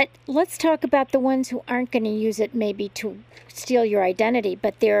 But let's talk about the ones who aren't going to use it maybe to steal your identity,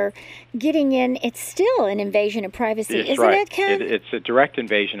 but they're getting in. It's still an invasion of privacy, isn't it, Ken? It's a direct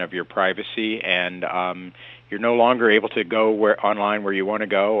invasion of your privacy, and you're no longer able to go online where you want to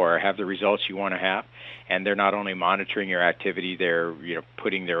go or have the results you want to have. And they're not only monitoring your activity, they're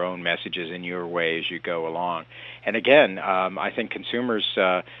putting their own messages in your way as you go along. And again, I think consumers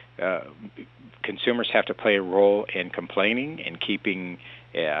have to play a role in complaining and keeping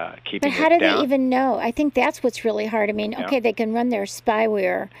But how do they even know? I think that's what's really hard. I mean, okay, they can run their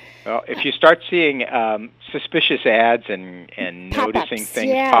spyware. Well, if you start seeing suspicious ads and noticing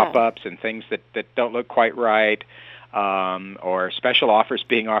things, pop-ups and things that don't look quite right, or special offers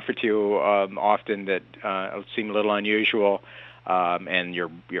being offered to you often that seem a little unusual, and your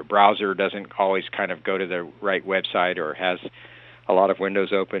browser doesn't always kind of go to the right website or has a lot of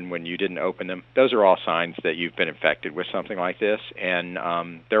windows open when you didn't open them. Those are all signs that you've been infected with something like this. And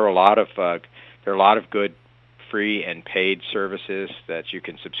there are a lot of good free and paid services that you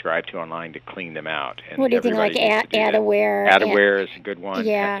can subscribe to online to clean them out. And what do you think, like Adaware? Adaware is a good one.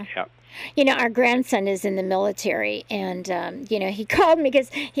 Yeah. Our grandson is in the military, and he called me because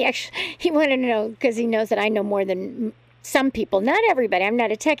he wanted to know, because he knows that I know more than some people. Not everybody. I'm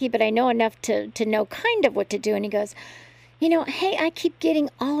not a techie, but I know enough to know kind of what to do. And he goes, hey, I keep getting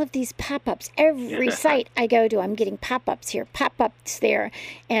all of these pop-ups. Every site I go to, I'm getting pop-ups here, pop-ups there.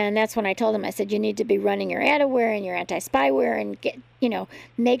 And that's when I told him, I said, you need to be running your Adaware and your anti-spyware and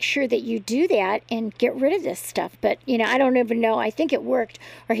make sure that you do that and get rid of this stuff. But, I don't even know. I think it worked,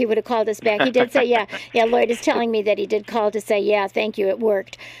 or he would have called us back. He did say, yeah, Lloyd is telling me that he did call to say, yeah, thank you, it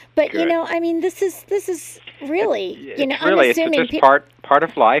worked. But, Good. This is really, it's just part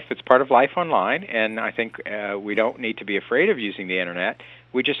of life. It's part of life online, and I think we don't need to be afraid of using the internet.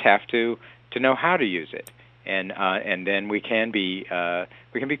 We just have to know how to use it, and then we can be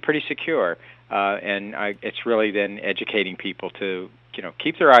pretty secure. It's really then educating people to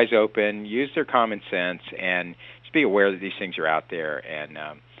keep their eyes open, use their common sense, and just be aware that these things are out there,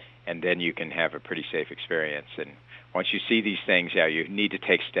 and then you can have a pretty safe experience. And once you see these things, you need to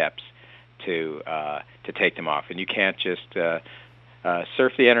take steps to take them off, and you can't just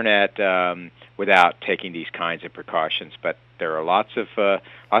surf the internet without taking these kinds of precautions. But there are lots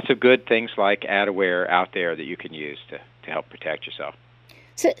of good things like Adaware out there that you can use to help protect yourself.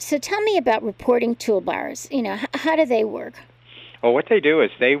 So tell me about reporting toolbars. How do they work? Well, what they do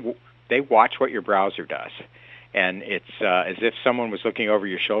is they watch what your browser does, and it's as if someone was looking over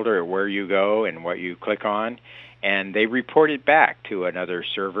your shoulder at where you go and what you click on, and they report it back to another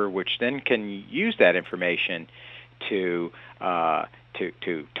server, which then can use that information to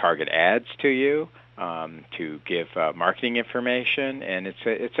target ads to you, to give marketing information, and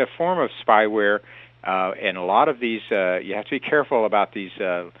it's a form of spyware. And a lot of these, you have to be careful about these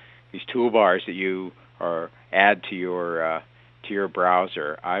toolbars that you add to your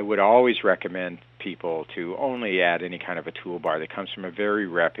browser. I would always recommend people to only add any kind of a toolbar that comes from a very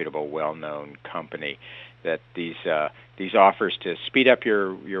reputable, well-known company. That these offers to speed up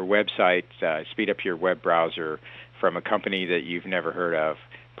your website, speed up your web browser from a company that you've never heard of,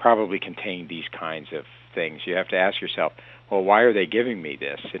 probably contain these kinds of things. You have to ask yourself, well, why are they giving me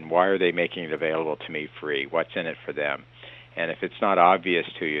this, and why are they making it available to me free? What's in it for them? And if it's not obvious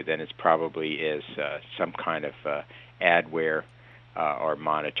to you, then it probably is some kind of adware or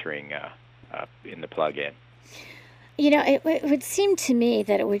monitoring in the plug-in. It would seem to me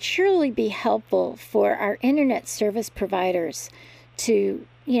that it would surely be helpful for our internet service providers to,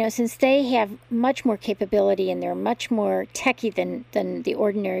 since they have much more capability and they're much more techie than the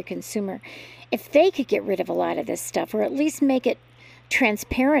ordinary consumer, if they could get rid of a lot of this stuff, or at least make it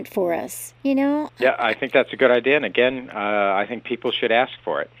transparent for us, Yeah, I think that's a good idea. And again, I think people should ask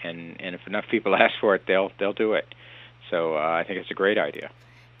for it. And if enough people ask for it, they'll do it. So I think it's a great idea.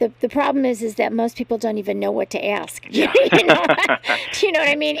 The problem is that most people don't even know what to ask. Yeah. Do you know what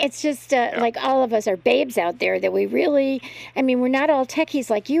I mean? It's just like all of us are babes out there that we really, we're not all techies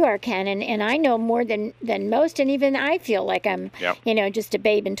like you are, Ken, and I know more than most, and even I feel like I'm, just a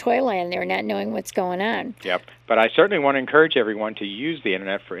babe in toyland there, not knowing what's going on. Yep. But I certainly want to encourage everyone to use the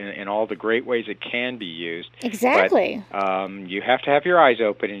internet in all the great ways it can be used. Exactly. But you have to have your eyes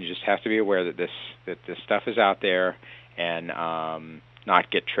open, and you just have to be aware that this stuff is out there, and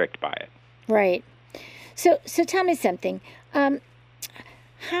not get tricked by it. Right. So tell me something. I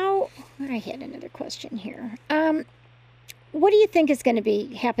had another question here. What do you think is going to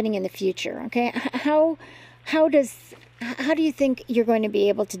be happening in the future? Okay, how do you think you're going to be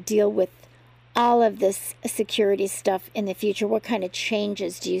able to deal with all of this security stuff in the future? What kind of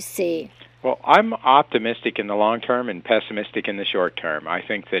changes do you see? Well, I'm optimistic in the long term and pessimistic in the short term. I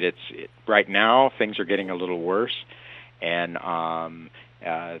think that right now things are getting a little worse. And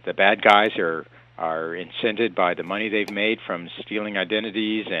the bad guys are incented by the money they've made from stealing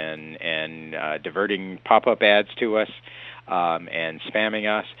identities and diverting pop-up ads to us and spamming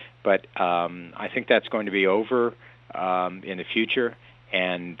us. But I think that's going to be over in the future,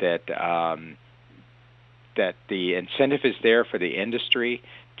 and that the incentive is there for the industry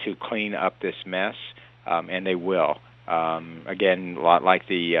to clean up this mess, and they will. Again, a lot like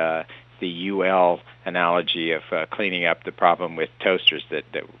the the UL analogy of cleaning up the problem with toasters that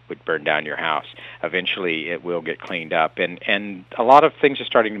would burn down your house. Eventually, it will get cleaned up, and a lot of things are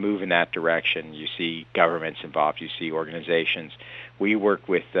starting to move in that direction. You see governments involved. You see organizations. We work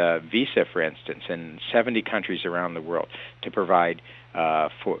with Visa, for instance, in 70 countries around the world to provide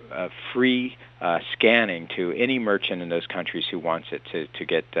for free scanning to any merchant in those countries who wants it to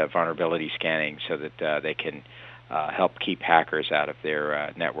get vulnerability scanning so that they can help keep hackers out of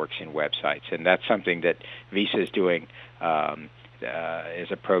their networks and websites. And that's something that Visa is doing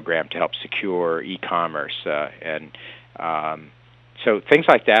as a program to help secure e-commerce. So things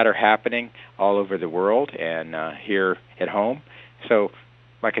like that are happening all over the world and here at home. So,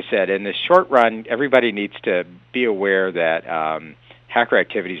 like I said, in the short run, everybody needs to be aware that hacker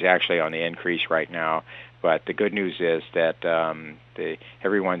activity is actually on the increase right now. But the good news is that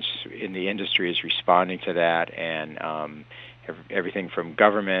everyone's in the industry is responding to that, and everything from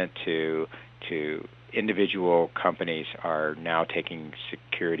government to individual companies are now taking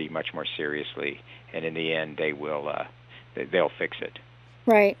security much more seriously. And in the end, they'll fix it.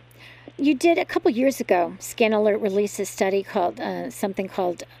 Right. You did a couple years ago, ScanAlert released a study called something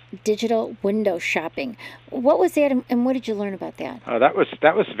called digital window shopping. What was that, and what did you learn about that? That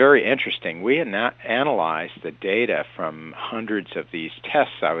was very interesting. We analyzed the data from hundreds of these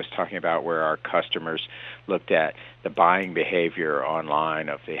tests I was talking about, where our customers looked at the buying behavior online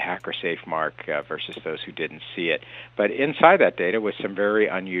of the HackerSafe mark versus those who didn't see it. But inside that data was some very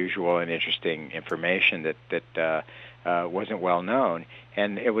unusual and interesting information that wasn't well known,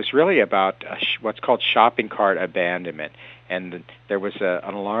 and it was really about what's called shopping cart abandonment. And there was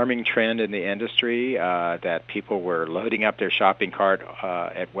an alarming trend in the industry that people were loading up their shopping cart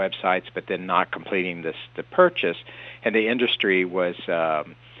at websites, but then not completing the purchase, and the industry was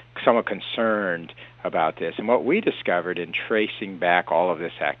somewhat concerned about this. And what we discovered in tracing back all of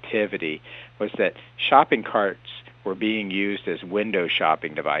this activity was that shopping carts were being used as window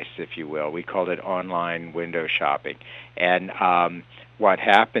shopping devices, if you will. We called it online window shopping. And what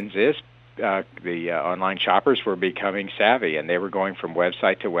happens is the online shoppers were becoming savvy, and they were going from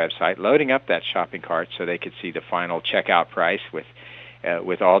website to website, loading up that shopping cart so they could see the final checkout price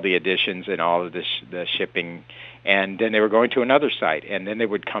with all the additions and all of the shipping. And then they were going to another site, and then they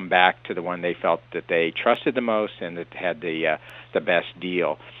would come back to the one they felt that they trusted the most and that had the best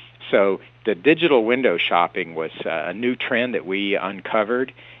deal. So the digital window shopping was a new trend that we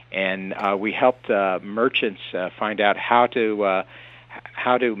uncovered, and we helped merchants find out how to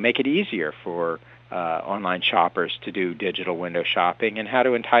make it easier for online shoppers to do digital window shopping, and how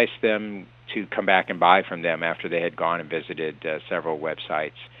to entice them to come back and buy from them after they had gone and visited several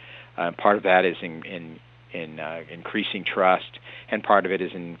websites. Part of that is in increasing trust, and part of it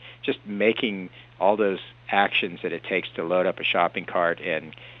is in just making all those actions that it takes to load up a shopping cart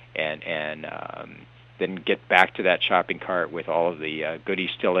and then get back to that shopping cart with all of the goodies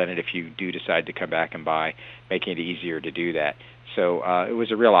still in it if you do decide to come back and buy, making it easier to do that. So it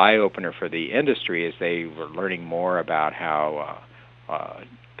was a real eye-opener for the industry as they were learning more about how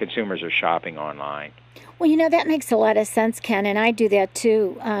consumers are shopping online. Well, that makes a lot of sense, Ken, and I do that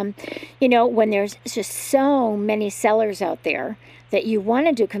too. When there's just so many sellers out there that you want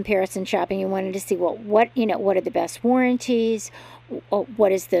to do comparison shopping, you wanted to see, well, what are the best warranties,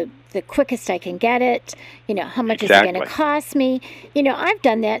 what is the quickest I can get it, how much Exactly. is it going to cost me. I've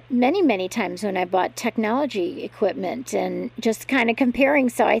done that many, many times when I bought technology equipment and just kind of comparing.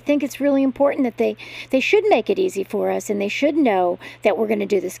 So I think it's really important that they should make it easy for us, and they should know that we're going to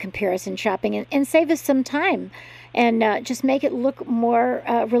do this comparison shopping and save us some time. And just make it look more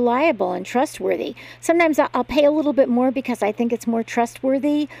reliable and trustworthy. Sometimes I'll pay a little bit more because I think it's more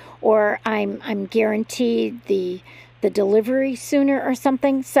trustworthy, or I'm guaranteed the delivery sooner or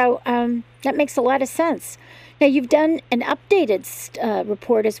something. So that makes a lot of sense. Now, you've done an updated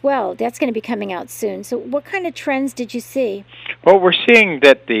report as well. That's going to be coming out soon. So what kind of trends did you see? Well, we're seeing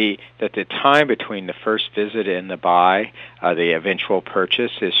that the time between the first visit and the buy, the eventual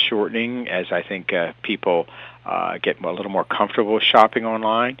purchase, is shortening as I think people get a little more comfortable with shopping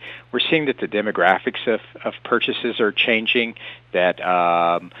online. We're seeing that the demographics of purchases are changing, that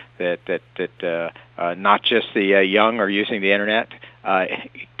not just the young are using the internet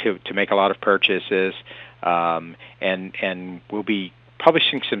to make a lot of purchases, and we'll be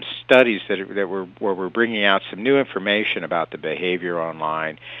publishing some studies where we're bringing out some new information about the behavior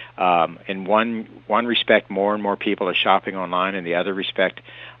online. In one respect, more and more people are shopping online. In the other respect,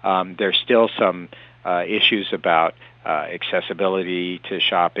 there's still some issues about accessibility to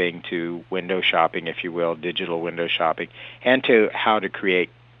shopping, to window shopping, if you will, digital window shopping, and to how to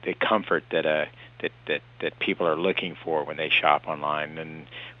create comfort that people are looking for when they shop online. And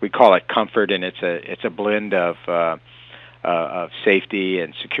we call it comfort, and it's a blend of safety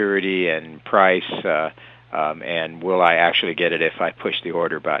and security and price, and will I actually get it if I push the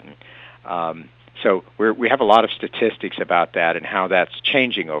order button. So we have a lot of statistics about that and how that's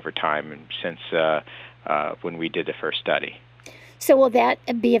changing over time since when we did the first study. So will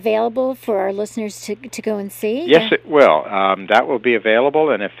that be available for our listeners to go and see? Yes, it will. That will be available,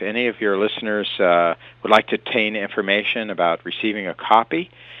 and if any of your listeners would like to obtain information about receiving a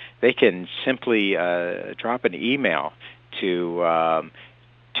copy, they can simply drop an email to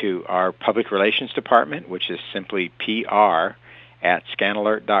our public relations department, which is simply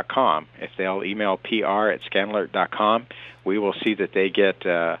PR@scanalert.com. If they'll email PR@scanalert.com, we will see that they get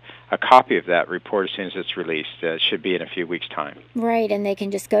a copy of that report as soon as it's released. It should be in a few weeks' time. Right, and they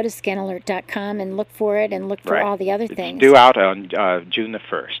can just go to scanalert.com and look for it and look for all the other things. It's due out on June the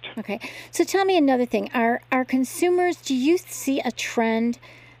 1st. Okay, so tell me another thing. Are consumers, do you see a trend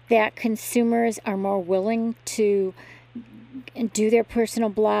that consumers are more willing to do their personal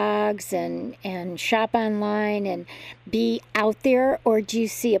blogs and shop online and be out there, or do you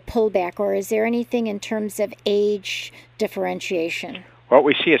see a pullback, or is there anything in terms of age differentiation? Well,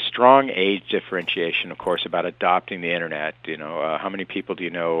 we see a strong age differentiation, of course, about adopting the Internet. How many people do you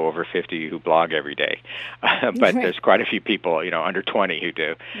know over 50 who blog every day? But there's quite a few people, under 20 who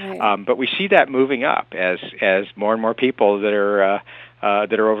do. Right. But we see that moving up as more and more people that are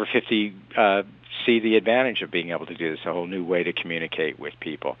over 50 see the advantage of being able to do this, a whole new way to communicate with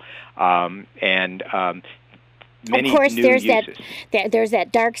people. Many of course, there's that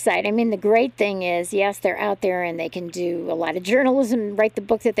dark side. I mean, the great thing is, yes, they're out there and they can do a lot of journalism, write the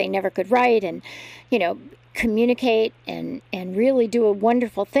book that they never could write, and communicate and really do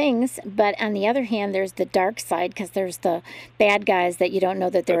wonderful things. But on the other hand, there's the dark side, because there's the bad guys that you don't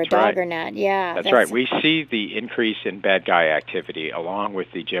know that they're a dog or not. Yeah, that's right. We see the increase in bad guy activity along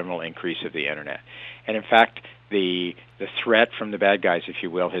with the general increase of the Internet, and in fact, the threat from the bad guys, if you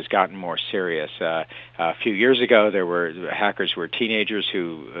will, has gotten more serious. A few years ago, there were hackers who were teenagers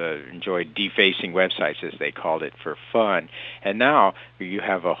who enjoyed defacing websites, as they called it, for fun. And now you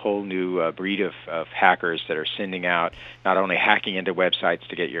have a whole new breed of hackers that are sending out, not only hacking into websites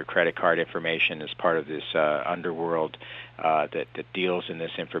to get your credit card information as part of this underworld that deals in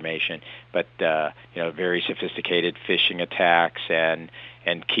this information, but very sophisticated phishing attacks and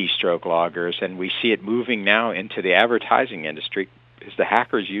keystroke loggers, and we see it moving now into the advertising industry as the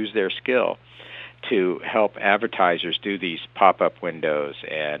hackers use their skill to help advertisers do these pop-up windows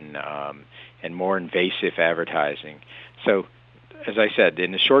and more invasive advertising. So, as I said,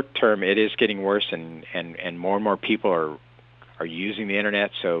 in the short term, it is getting worse, and more people are using the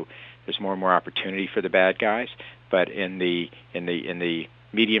Internet. So there's more and more opportunity for the bad guys. But in the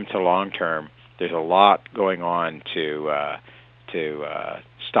medium to long term, there's a lot going on to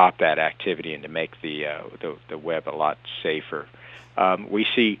stop that activity and to make the web a lot safer. We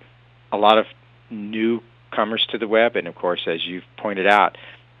see a lot of newcomers to the web, and of course, as you've pointed out,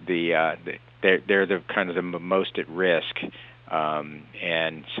 they're the kind of the most at risk,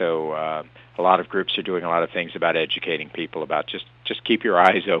 and so a lot of groups are doing a lot of things about educating people about just keep your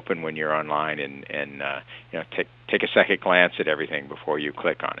eyes open when you're online and take a second glance at everything before you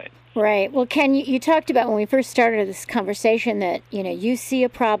click on it. Right. Well, Ken, you talked about when we first started this conversation that, you see a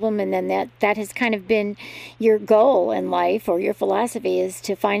problem, and then that has kind of been your goal in life, or your philosophy is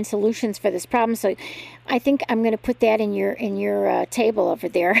to find solutions for this problem. So I think I'm going to put that in your table over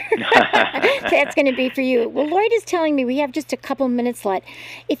there. That's going to be for you. Well, Lloyd is telling me we have just a couple minutes left.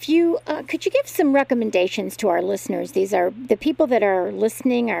 If you could you give some recommendations to our listeners? These are the people that are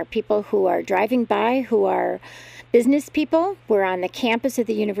listening, are people who are driving by, who are business people. We're on the campus of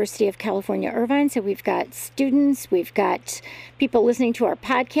the University of California, Irvine, so we've got students, we've got people listening to our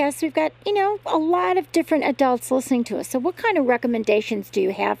podcasts, we've got, a lot of different adults listening to us. So what kind of recommendations do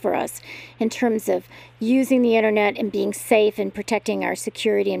you have for us in terms of using the Internet and being safe and protecting our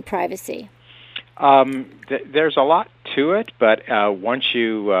security and privacy? There's a lot to it, but once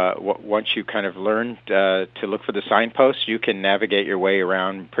you kind of learn to look for the signposts, you can navigate your way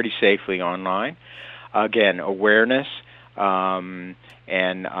around pretty safely online. Again, awareness and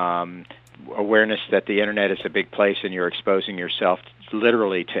awareness that the Internet is a big place, and you're exposing yourself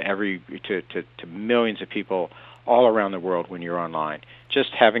literally to millions of people all around the world when you're online.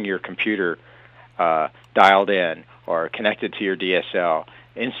 Just having your computer dialed in or connected to your DSL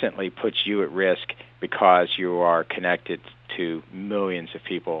instantly puts you at risk because you are connected to millions of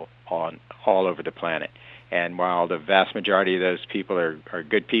people all over the planet. And while the vast majority of those people are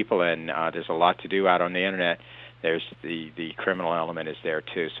good people, and there's a lot to do out on the Internet, there's the criminal element is there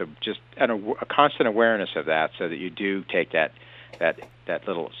too. So just a constant awareness of that, so that you do take that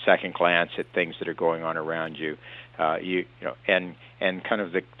little second glance at things that are going on around you. And kind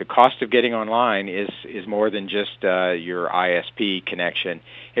of the cost of getting online is more than just your ISP connection.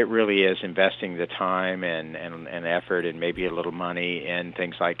 It really is investing the time and effort and maybe a little money in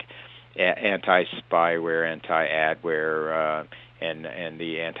things like anti-spyware, anti-adware, and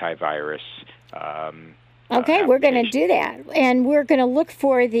the antivirus. Okay, we're going to do that, and we're going to look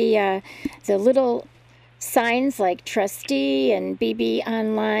for the little signs like Trustee and BB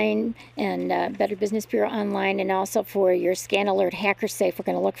Online and Better Business Bureau Online, and also for your Scan Alert Hacker Safe. We're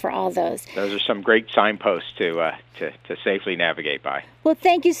going to look for all those. Those are some great signposts to safely navigate by. Well,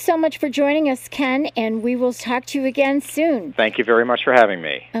 thank you so much for joining us, Ken, and we will talk to you again soon. Thank you very much for having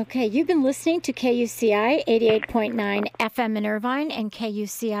me. Okay, you've been listening to KUCI 88.9 FM in Irvine and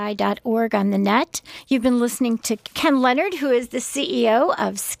KUCI.org on the net. You've been listening to Ken Leonard, who is the CEO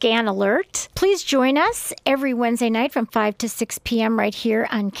of Scan Alert. Please join us every Wednesday night from 5 to 6 p.m. right here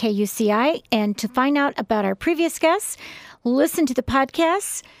on KUCI. And to find out about our previous guests, listen to the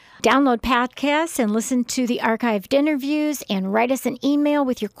podcasts, download podcasts, and listen to the archived interviews, and write us an email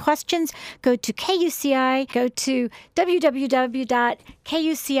with your questions. Go to KUCI, go to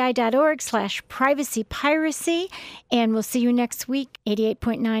www.kuci.org/privacypiracy, and we'll see you next week,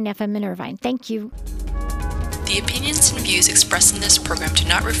 88.9 FM in Irvine. Thank you. The opinions and views expressed in this program do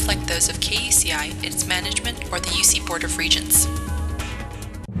not reflect those of KUCI, its management, or the UC Board of Regents.